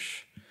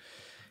push,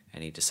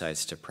 and he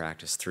decides to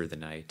practice through the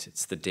night.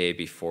 It's the day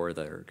before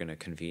they're going to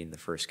convene the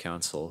first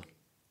council,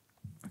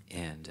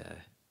 and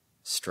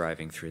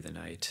striving through the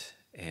night,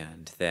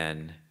 and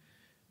then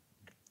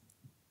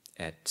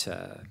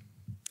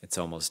it's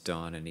almost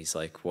dawn, and he's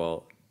like,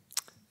 well,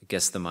 I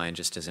guess the mind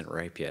just isn't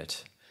ripe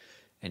yet,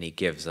 and he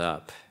gives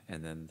up.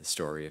 And then the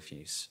story of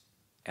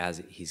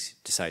as he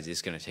decides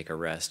he's going to take a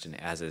rest, and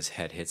as his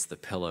head hits the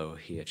pillow,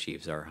 he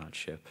achieves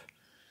arhatship.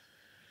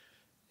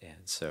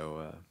 And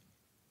so,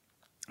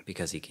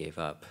 because he gave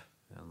up,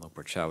 and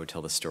Lopur Cha would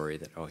tell the story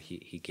that,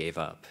 he gave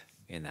up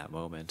in that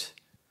moment,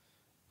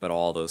 but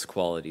all those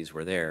qualities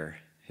were there.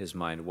 His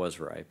mind was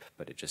ripe,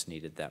 but it just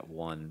needed that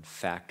one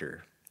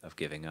factor of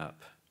giving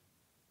up.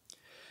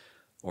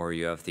 Or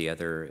you have the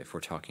other, if we're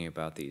talking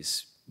about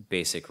these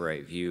basic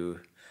right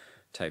view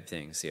type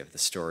things, you have the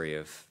story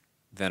of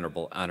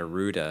Venerable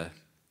Anuruddha,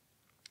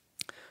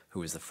 who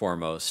was the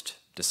foremost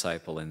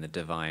disciple in the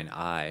divine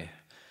eye,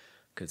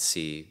 could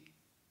see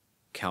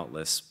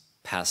countless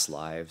past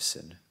lives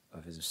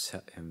of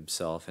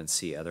himself and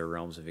see other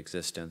realms of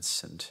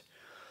existence, and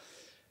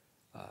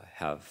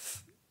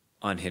have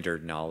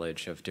unhindered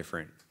knowledge of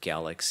different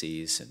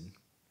galaxies,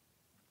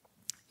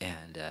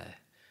 and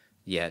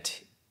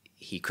yet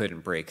he couldn't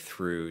break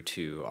through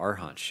to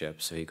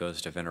arhatship. So he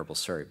goes to Venerable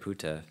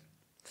Sariputta,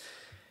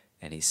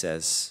 and he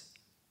says,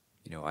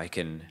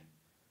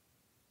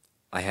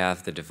 I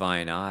have the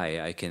divine eye.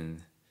 I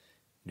can,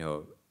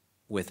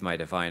 with my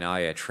divine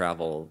eye, I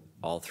travel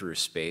all through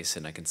space,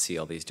 and I can see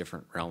all these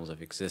different realms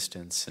of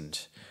existence,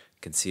 and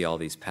can see all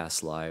these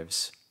past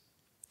lives,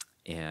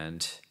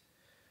 and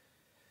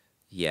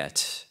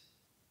yet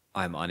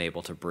I'm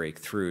unable to break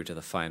through to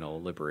the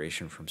final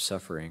liberation from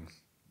suffering.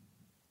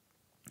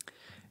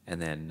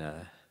 And then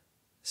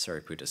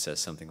Sariputta says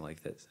something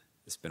like this.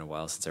 It's been a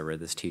while since I read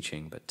this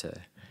teaching, but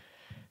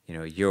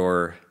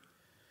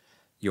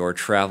you're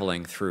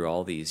traveling through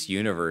all these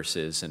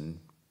universes and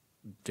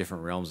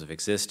different realms of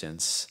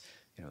existence.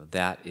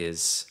 That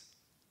is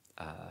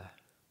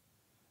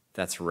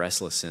that's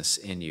restlessness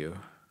in you.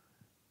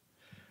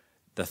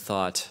 The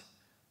thought,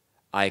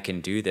 I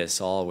can do this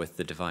all with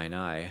the divine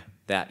eye,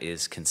 that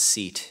is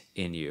conceit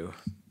in you.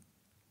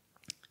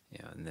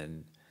 And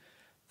then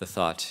the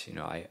thought,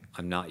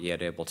 I'm not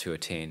yet able to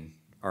attain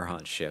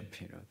arhatship,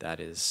 that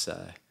is,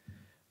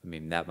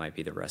 that might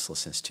be the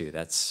restlessness too.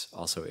 That's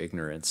also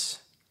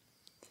ignorance.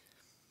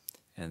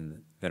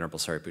 And Venerable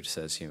Sariputta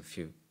says,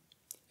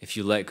 if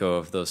you let go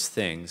of those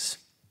things,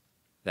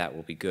 that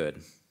will be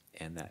good.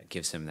 And that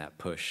gives him that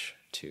push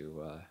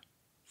to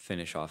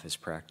finish off his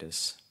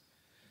practice.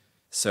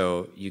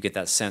 So you get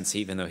that sense,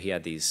 even though he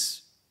had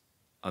these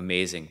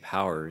amazing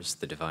powers,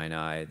 the divine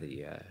eye,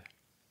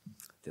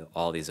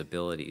 all these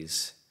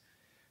abilities,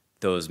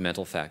 those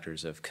mental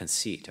factors of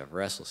conceit, of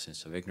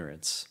restlessness, of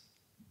ignorance,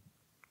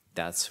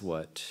 that's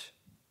what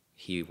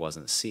he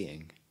wasn't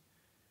seeing.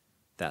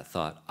 That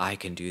thought, I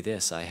can do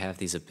this, I have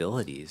these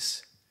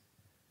abilities.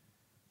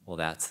 Well,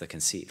 that's the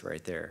conceit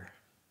right there.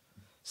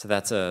 So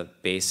that's a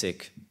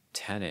basic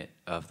tenet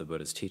of the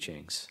Buddha's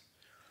teachings.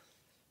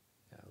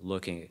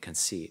 Looking at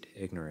conceit,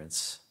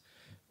 ignorance.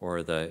 Or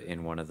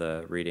in one of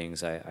the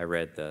readings, I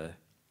read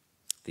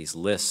these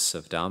lists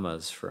of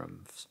dhammas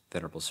from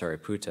Venerable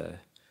Sariputta,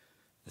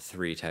 the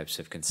 3 types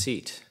of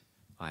conceit: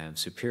 I am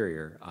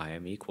superior, I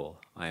am equal,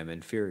 I am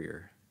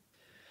inferior.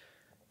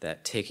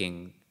 That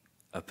taking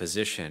a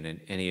position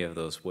in any of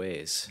those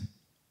ways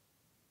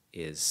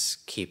is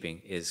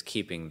keeping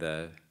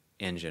the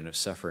engine of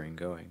suffering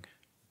going.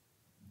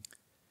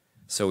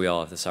 So we all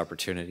have this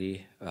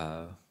opportunity.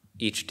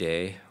 Each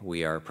day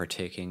we are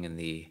partaking in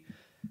the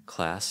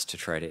class to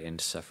try to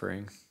end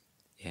suffering.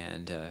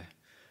 And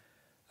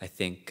I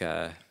think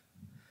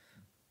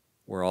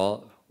we're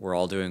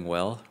all doing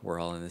well. We're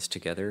all in this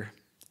together.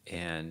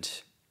 And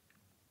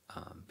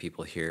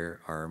people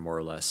here are more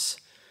or less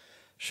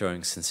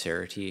showing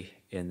sincerity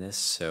in this.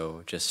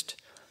 So just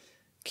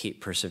keep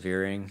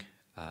persevering.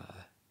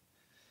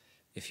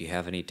 If you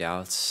have any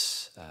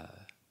doubts,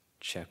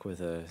 check with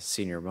a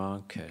senior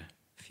monk.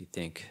 If you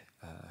think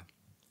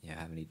you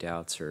have any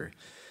doubts or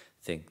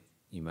think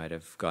you might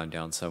have gone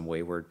down some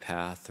wayward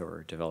path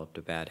or developed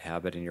a bad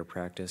habit in your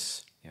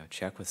practice,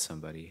 check with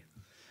somebody.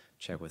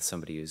 Check with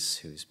somebody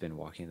who's been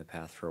walking the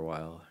path for a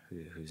while,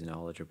 who's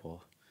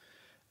knowledgeable.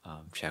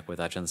 Check with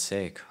Ajahn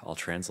Sek. I'll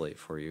translate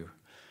for you.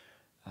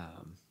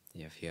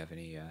 If you have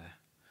any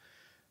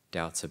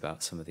doubts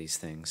about some of these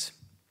things.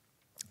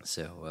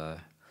 So,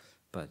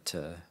 but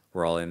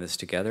we're all in this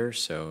together.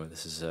 So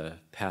this is a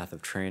path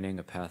of training,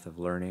 a path of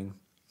learning,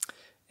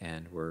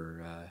 and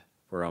we're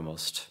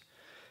almost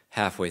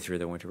halfway through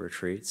the winter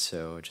retreat.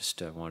 So I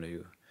just want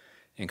to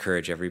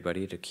encourage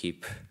everybody to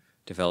keep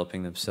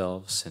developing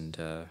themselves, and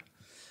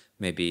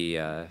maybe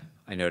I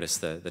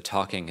noticed the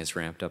talking has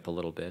ramped up a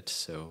little bit.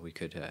 So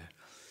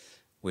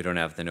we don't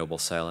have the noble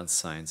silence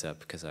signs up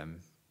because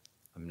I'm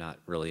not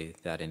really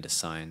that into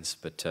signs,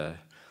 but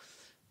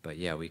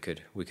yeah, we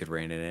could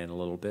rein it in a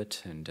little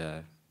bit.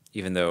 And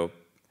even though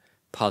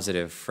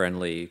positive,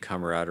 friendly,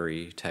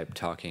 camaraderie type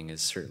talking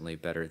is certainly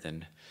better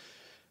than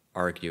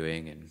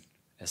arguing and,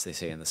 as they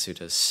say in the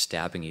suttas,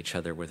 stabbing each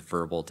other with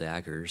verbal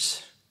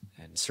daggers,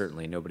 and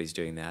certainly nobody's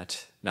doing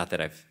that, not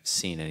that I've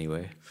seen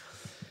anyway.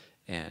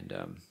 And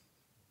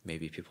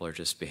maybe people are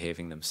just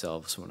behaving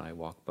themselves when I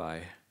walk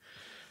by.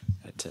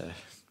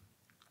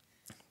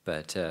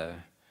 But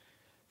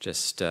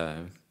just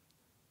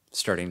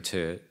starting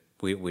to,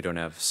 we don't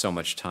have so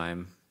much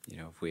time.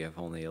 If we have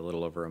only a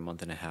little over a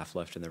month and a half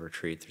left in the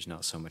retreat, there's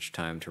not so much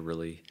time to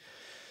really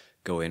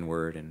go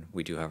inward. And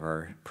we do have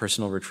our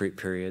personal retreat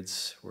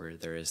periods where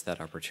there is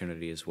that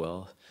opportunity as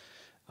well.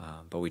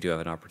 But we do have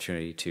an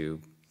opportunity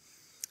to,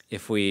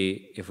 if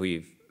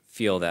we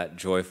feel that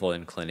joyful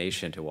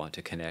inclination to want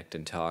to connect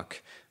and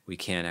talk, we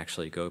can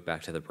actually go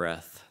back to the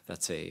breath.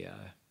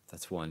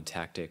 That's one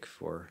tactic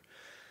for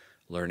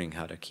learning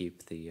how to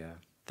keep the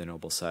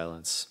noble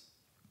silence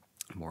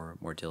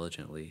more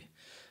diligently.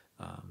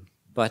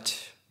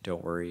 But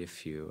don't worry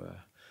if you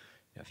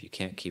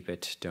can't keep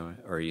it,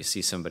 or you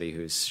see somebody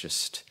who's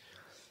just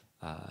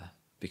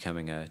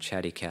becoming a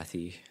chatty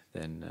Cathy,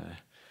 then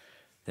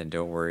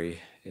don't worry.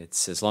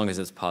 It's as long as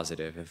it's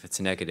positive. If it's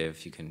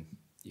negative, you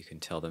can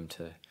tell them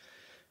to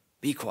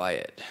be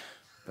quiet.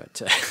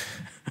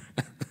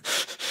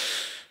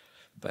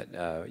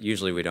 But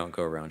usually we don't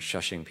go around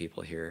shushing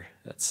people here.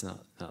 That's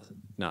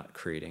not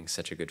creating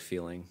such a good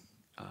feeling.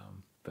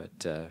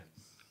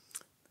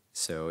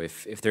 So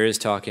if there is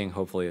talking,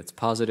 hopefully it's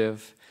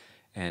positive.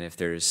 And if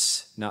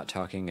there's not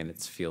talking and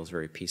it feels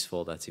very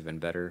peaceful, that's even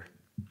better.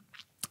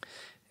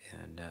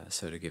 And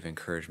so to give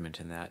encouragement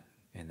in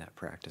that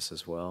practice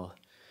as well.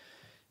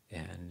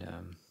 And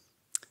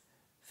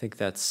I think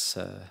that's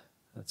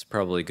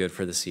probably good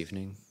for this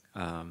evening.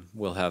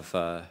 We'll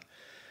have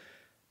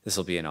this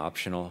will be an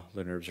optional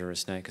Lunar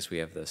Observance night because we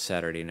have the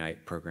Saturday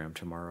night program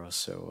tomorrow.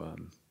 So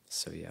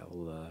yeah,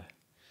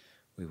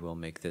 we will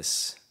make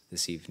this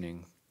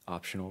evening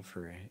optional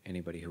for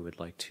anybody who would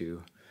like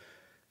to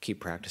keep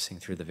practicing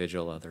through the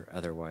vigil.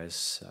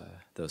 Otherwise,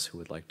 those who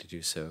would like to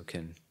do so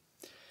can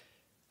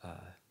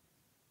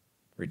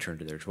return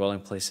to their dwelling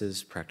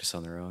places, practice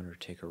on their own, or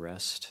take a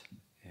rest.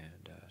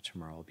 And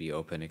tomorrow will be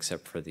open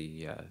except for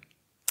the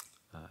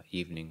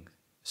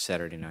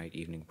Saturday night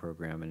evening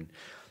program. And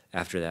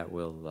after that,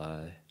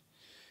 we'll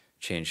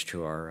change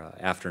to our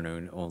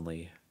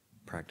afternoon-only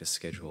practice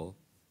schedule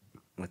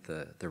with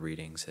the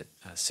readings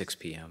at 6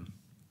 p.m.,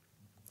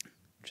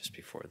 just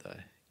before the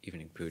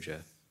evening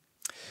puja.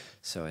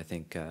 So I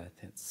think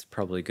that's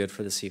probably good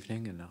for this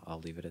evening, and I'll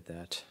leave it at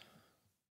that.